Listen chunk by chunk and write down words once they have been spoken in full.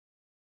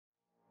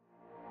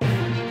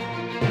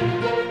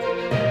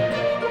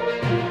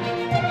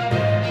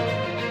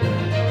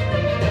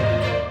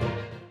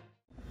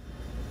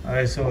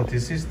Alright, so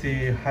this is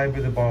the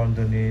hybrid bar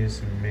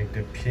underneath. We make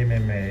the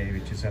PMMA,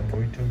 which is I'm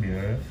going to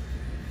mirror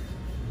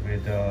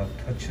with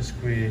touch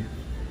screw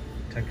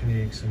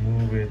techniques,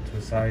 move it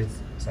to side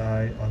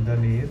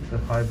underneath the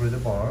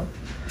hybrid bar,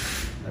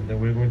 and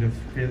then we're going to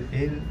fill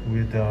in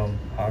with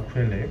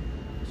acrylic,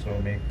 so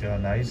make a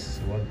nice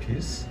one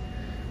piece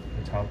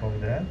on top of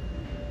that.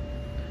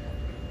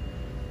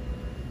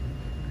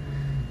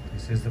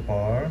 This is the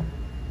bar,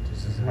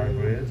 this is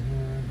hybrid.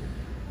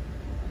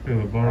 Yeah,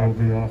 the bar will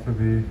be off of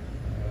the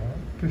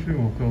tissue,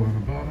 will go to the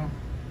bottom.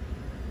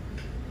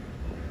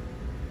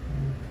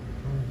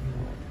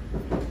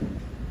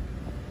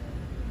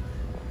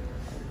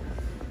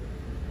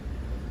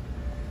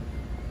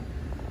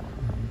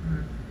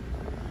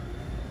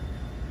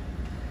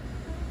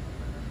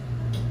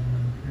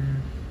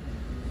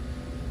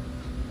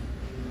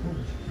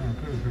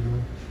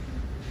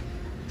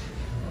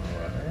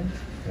 Alright,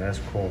 that's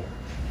cool.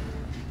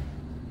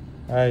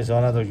 Alright, so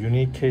another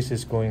unique case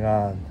is going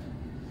on,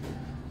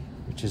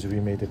 which is we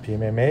made the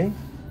PMMA.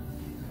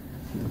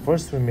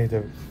 First we made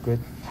a good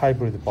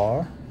hybrid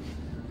bar,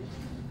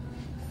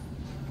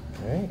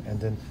 okay, and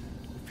then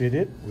fit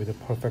it with it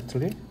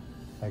perfectly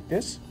like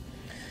this.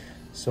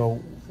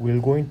 So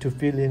we're going to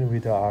fill in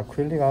with the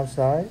acrylic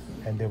outside,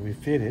 and then we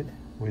fit it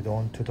with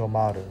onto the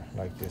model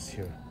like this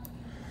here.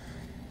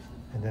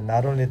 And then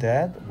not only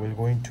that, we're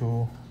going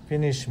to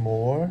finish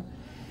more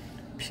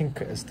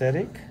pink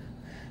aesthetic,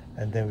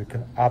 and then we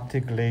can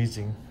optic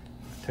glazing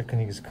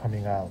technique is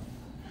coming out.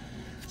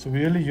 So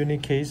really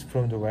unique case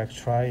from the wax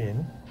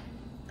try-in,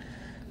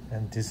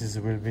 and this is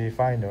will be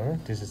final.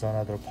 This is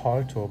another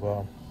part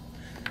of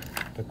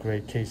the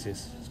great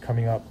cases. It's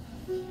coming up.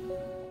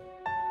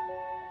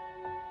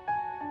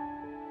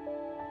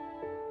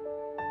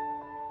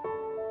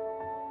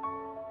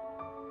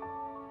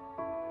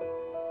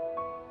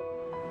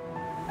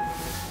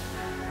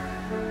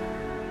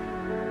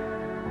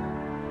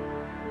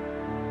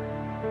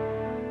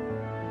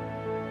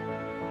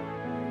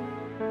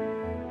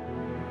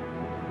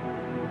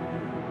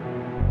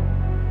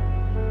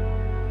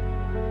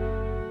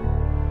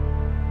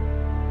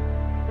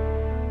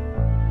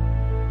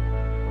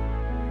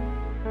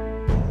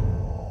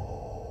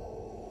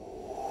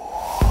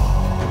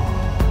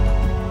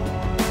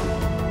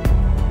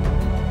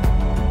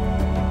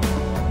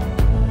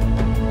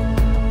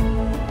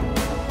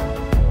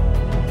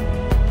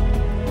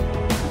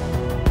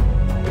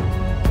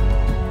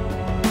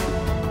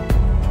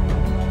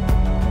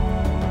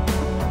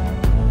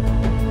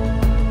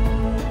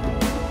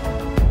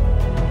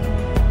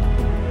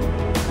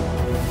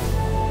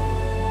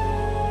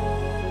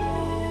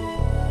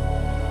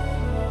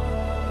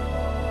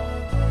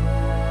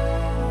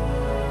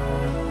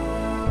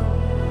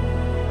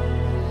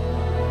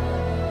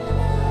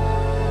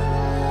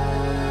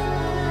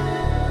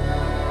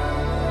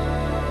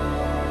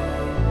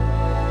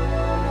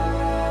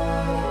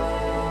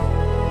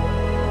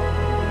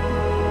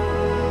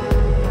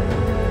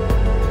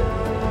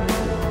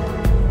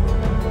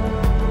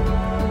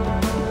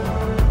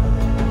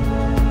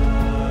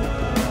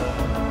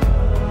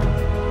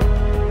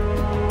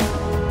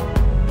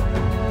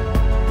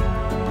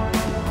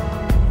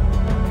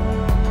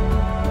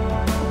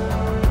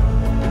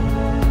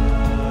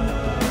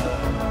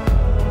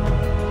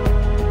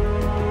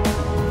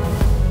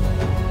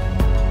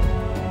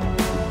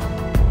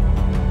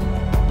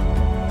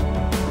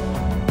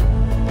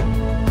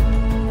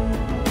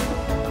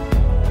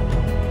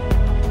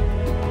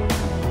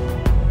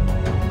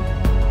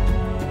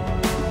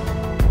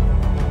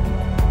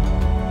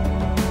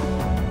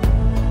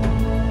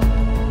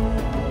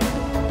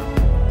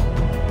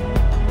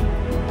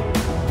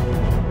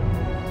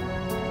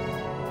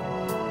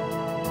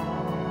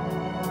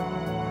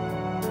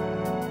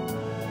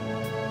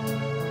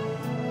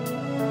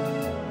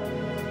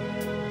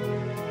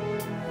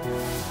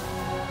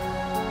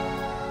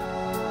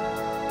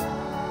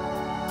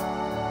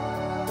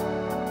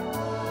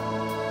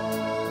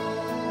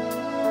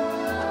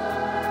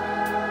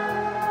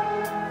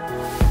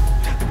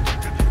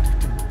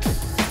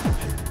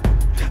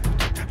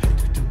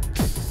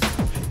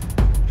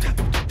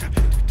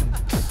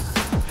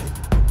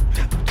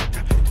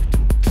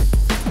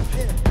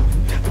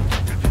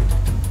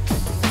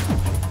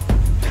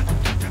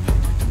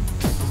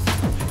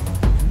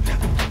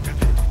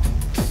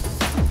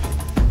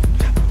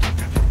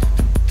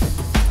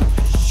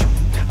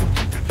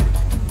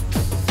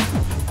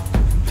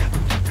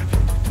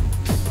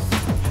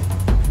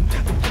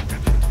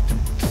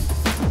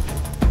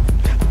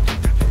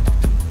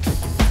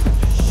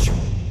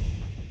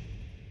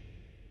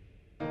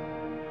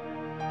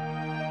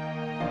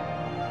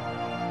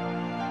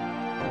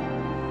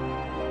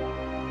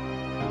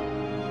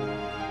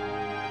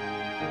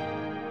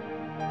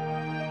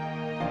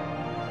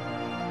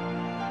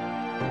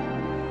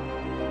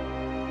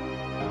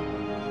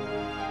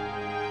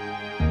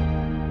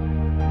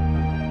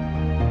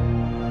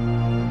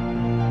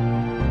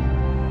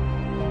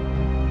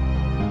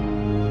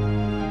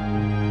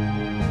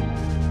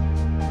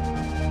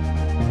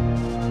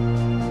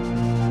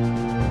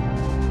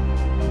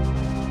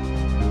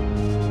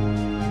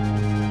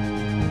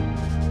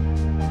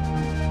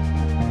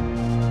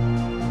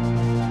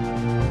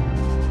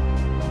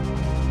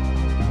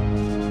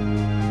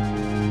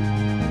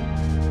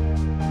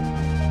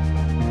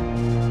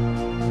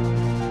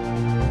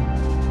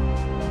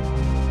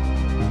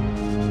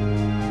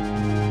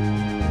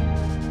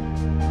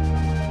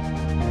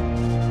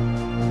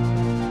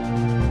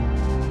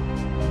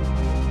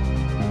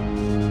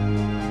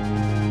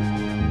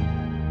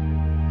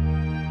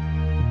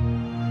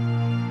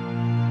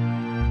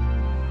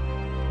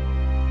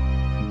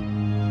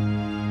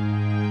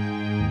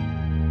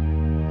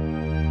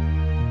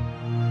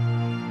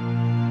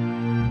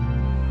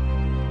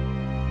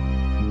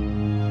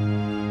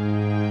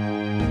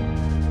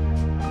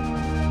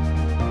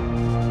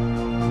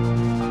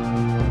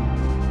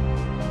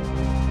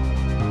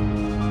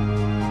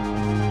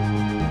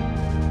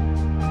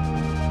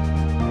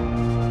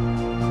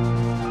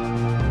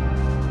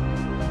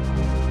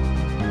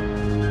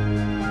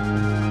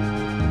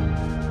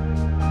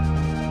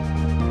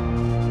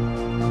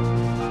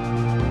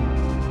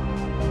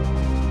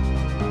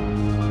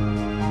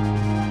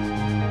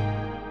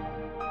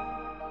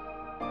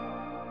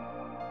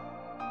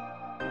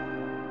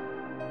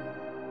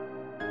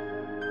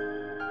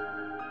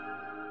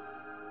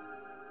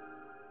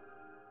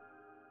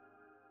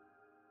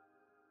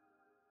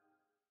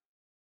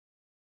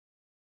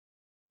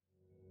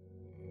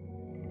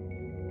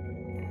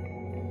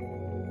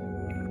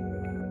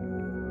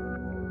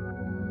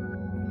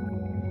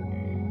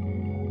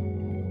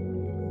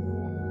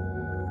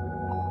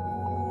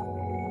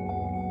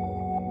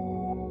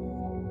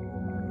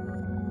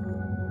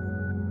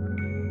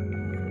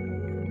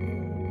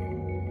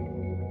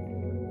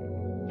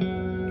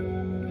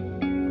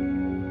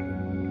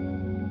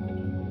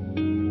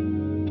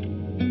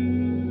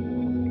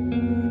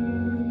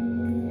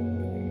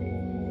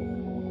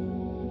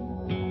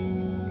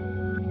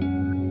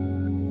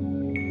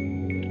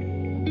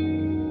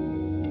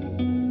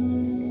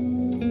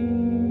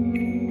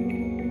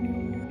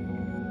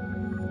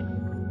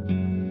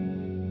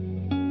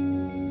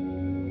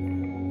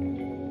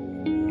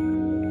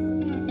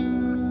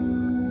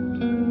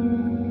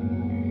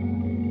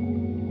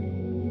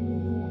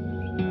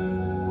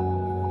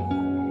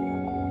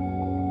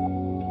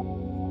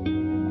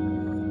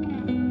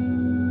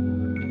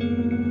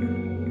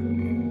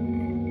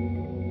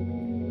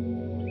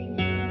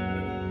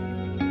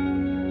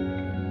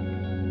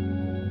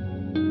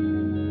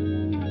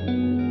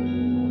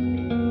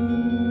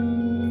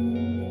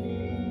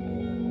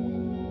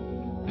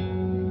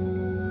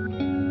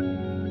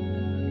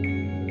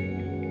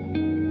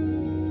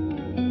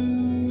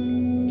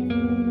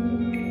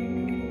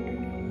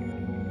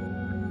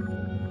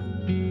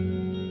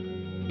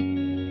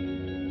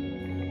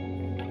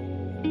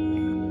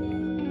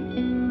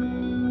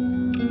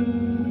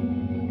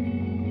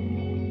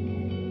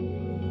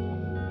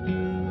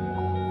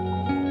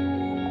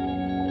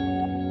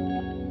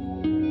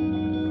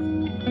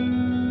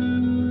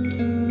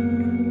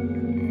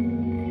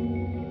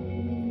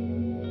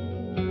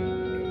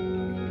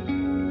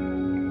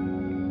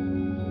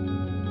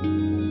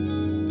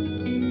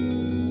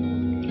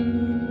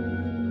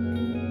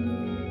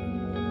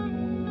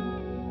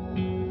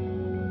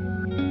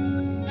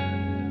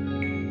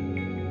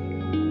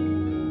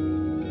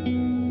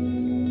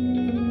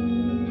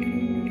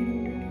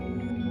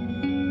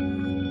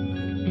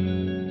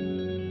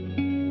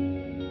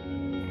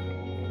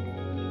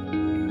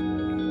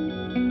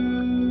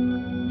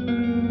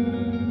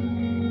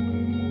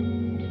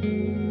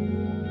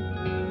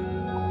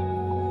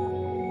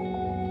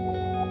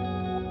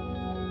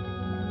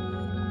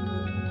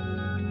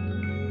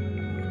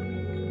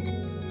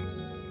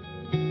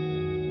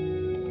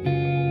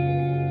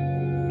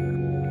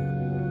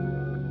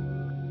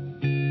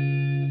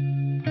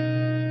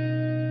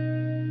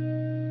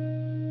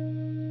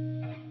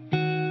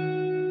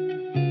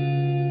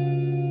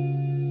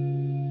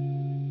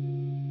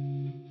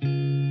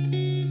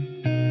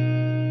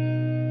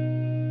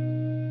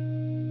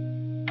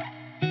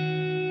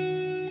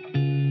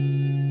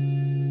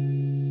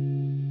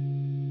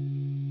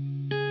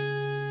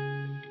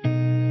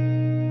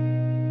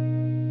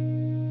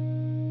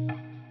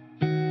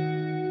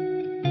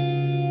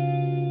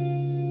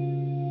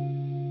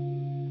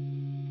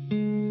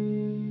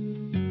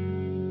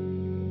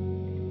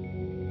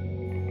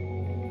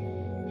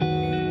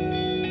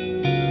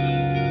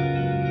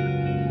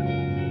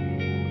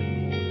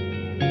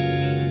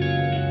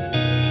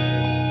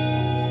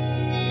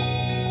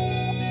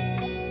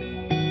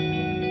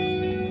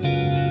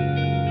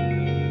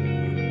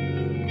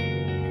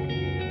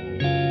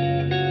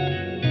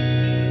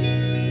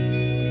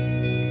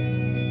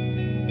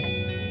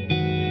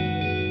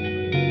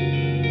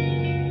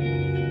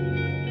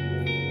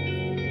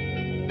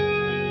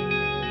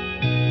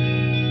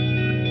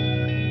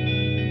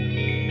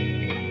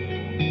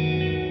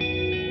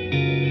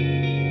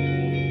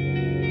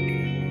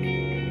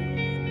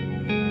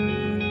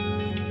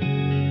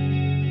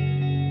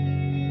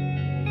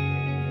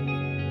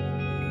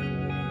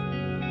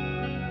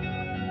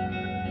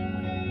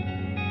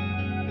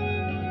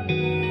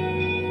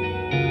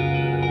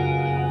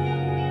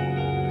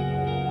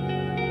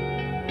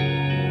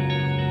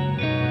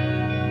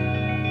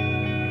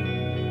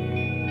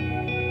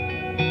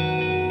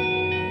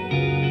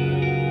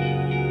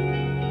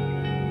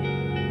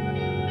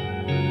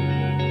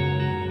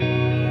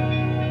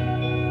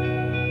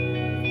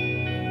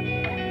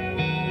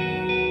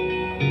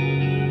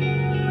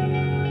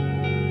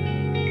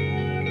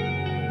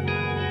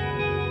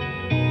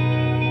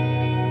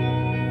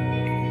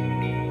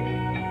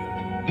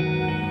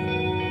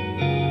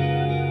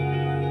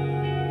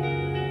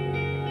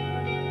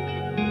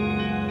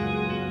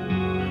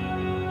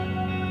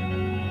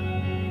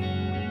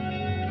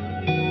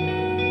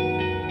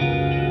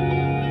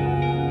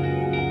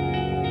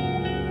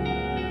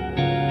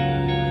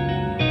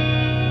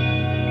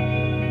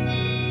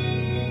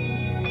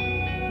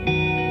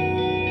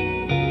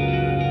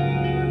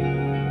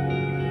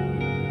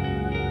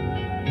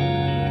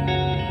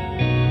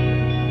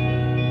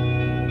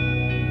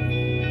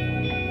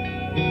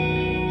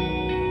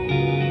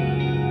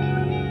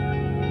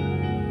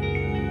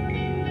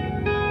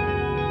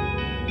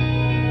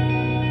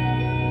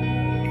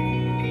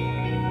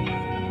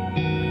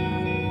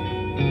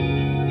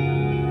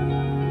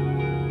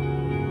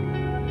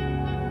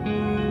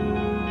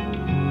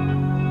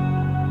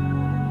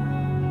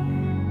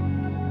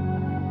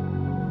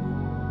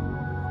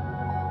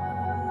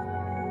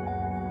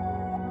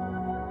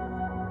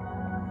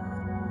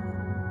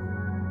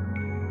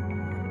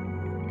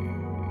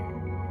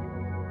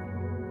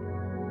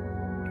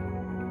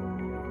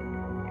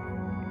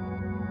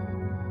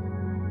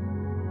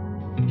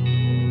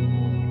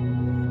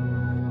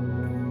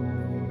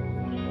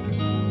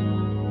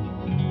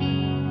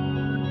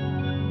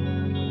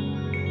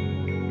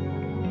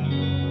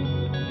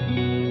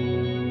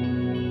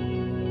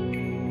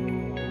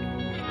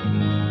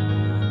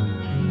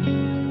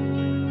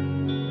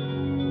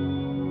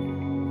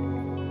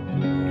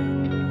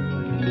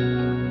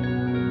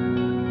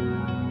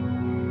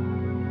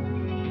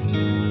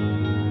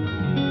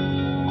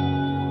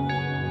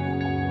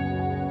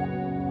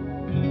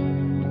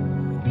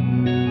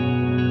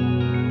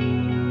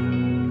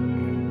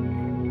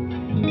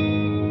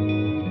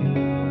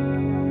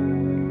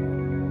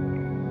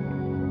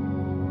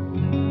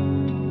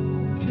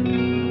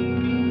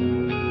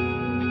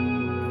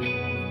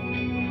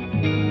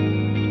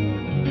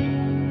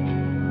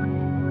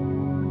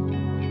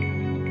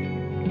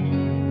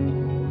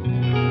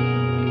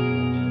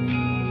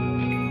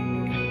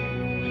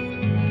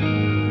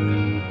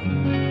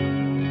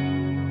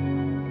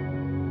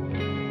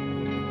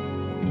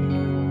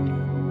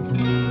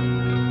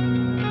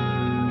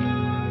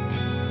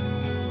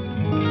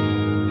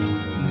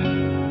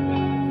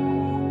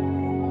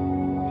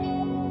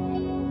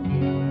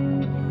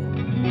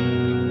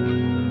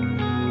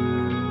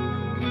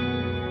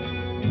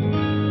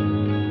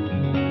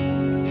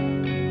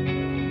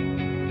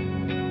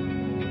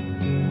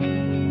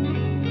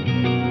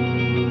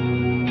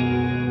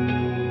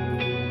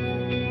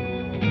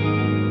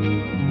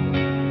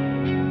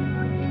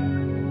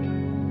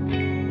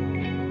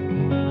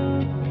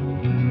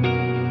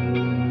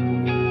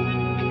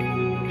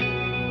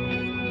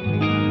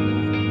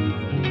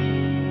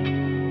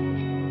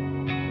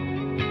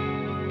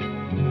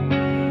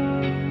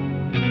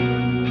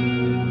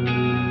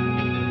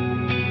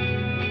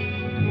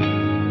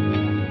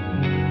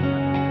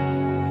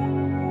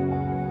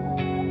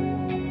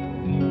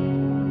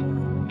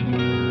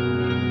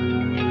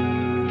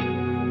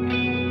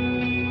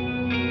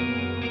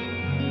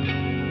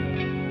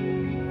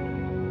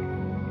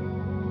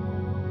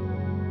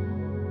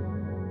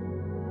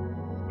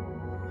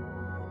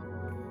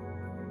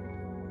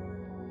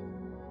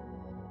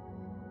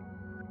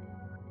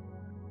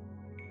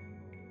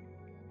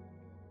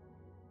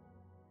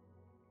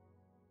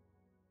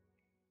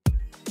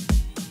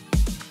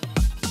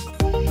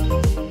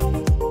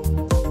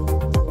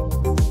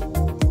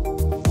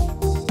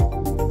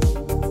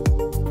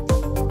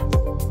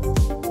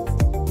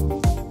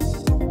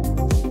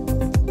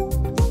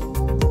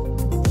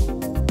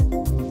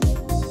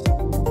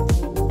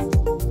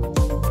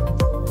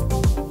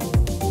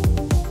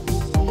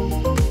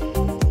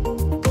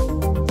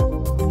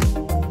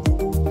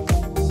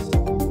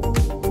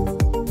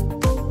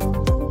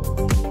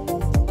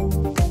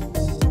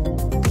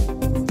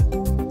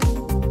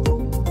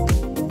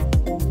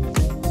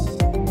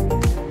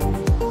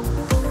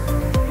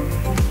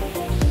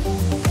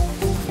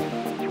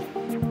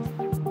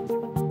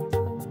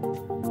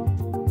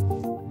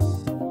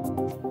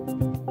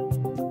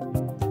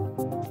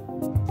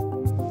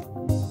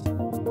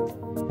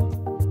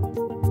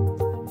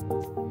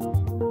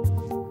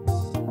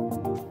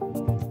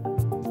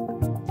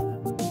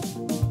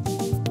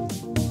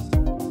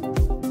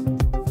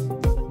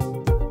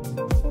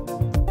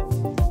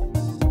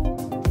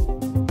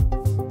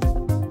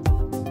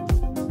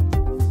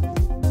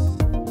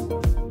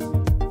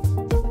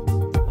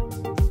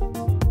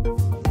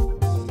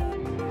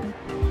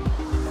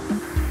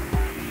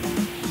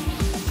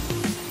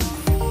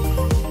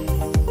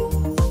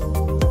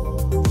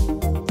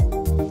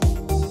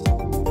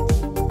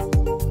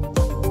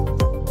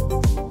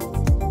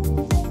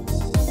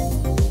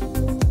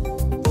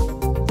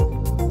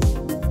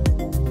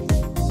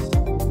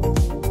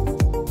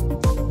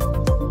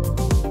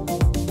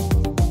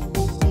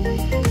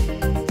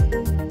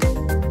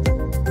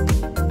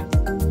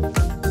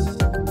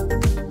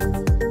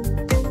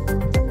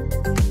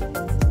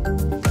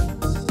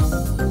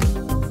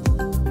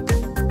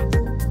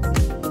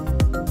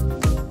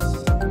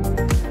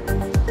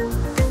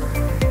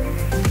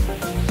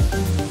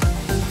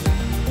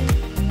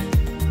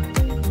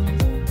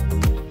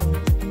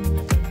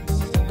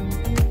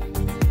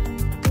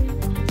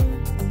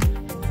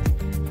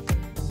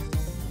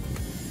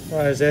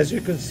 Alright, so as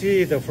you can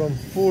see, from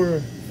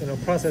full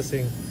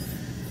processing,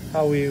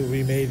 how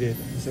we made it.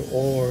 So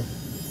all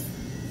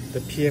the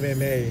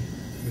PMMA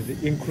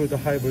with include the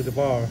hybrid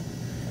bar,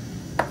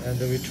 and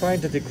we're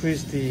trying to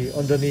decrease the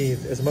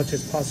underneath as much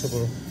as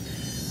possible.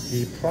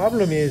 The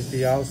problem is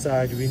the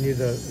outside we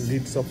need a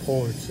lip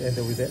supports and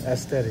with the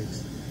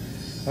aesthetics.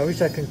 I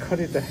wish I can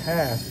cut it to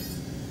half,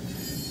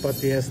 but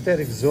the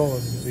aesthetic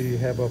zone we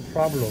have a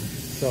problem.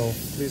 So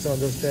please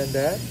understand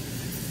that.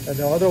 And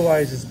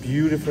otherwise it's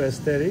beautiful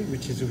aesthetic,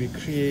 which is we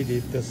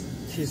created the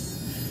teeth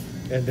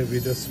and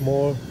with a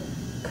small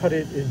cut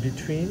it in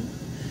between,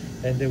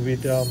 and then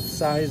with the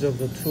size of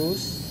the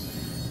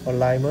tooth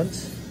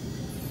alignment.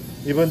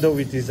 Even though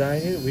we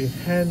designed it,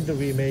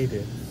 we made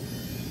it.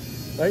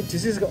 Right?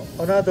 This is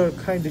another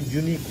kind of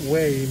unique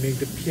way we make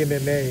the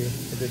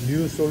PMMA, the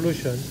new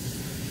solution.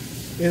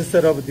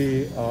 Instead of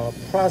the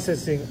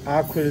processing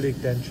acrylic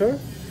denture,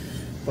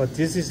 but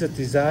this is the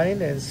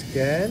design and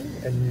scan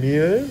and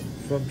mill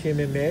from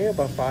PMMA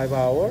about 5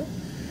 hours.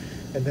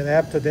 And then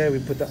after that, we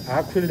put the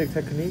acrylic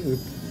technique, we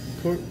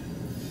pull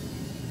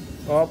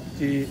up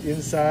the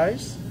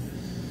insides.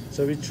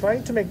 So we're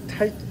trying to make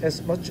tight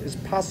as much as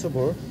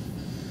possible.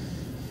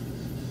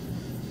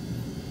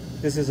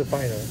 This is the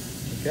final,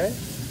 okay?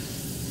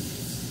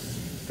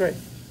 Great.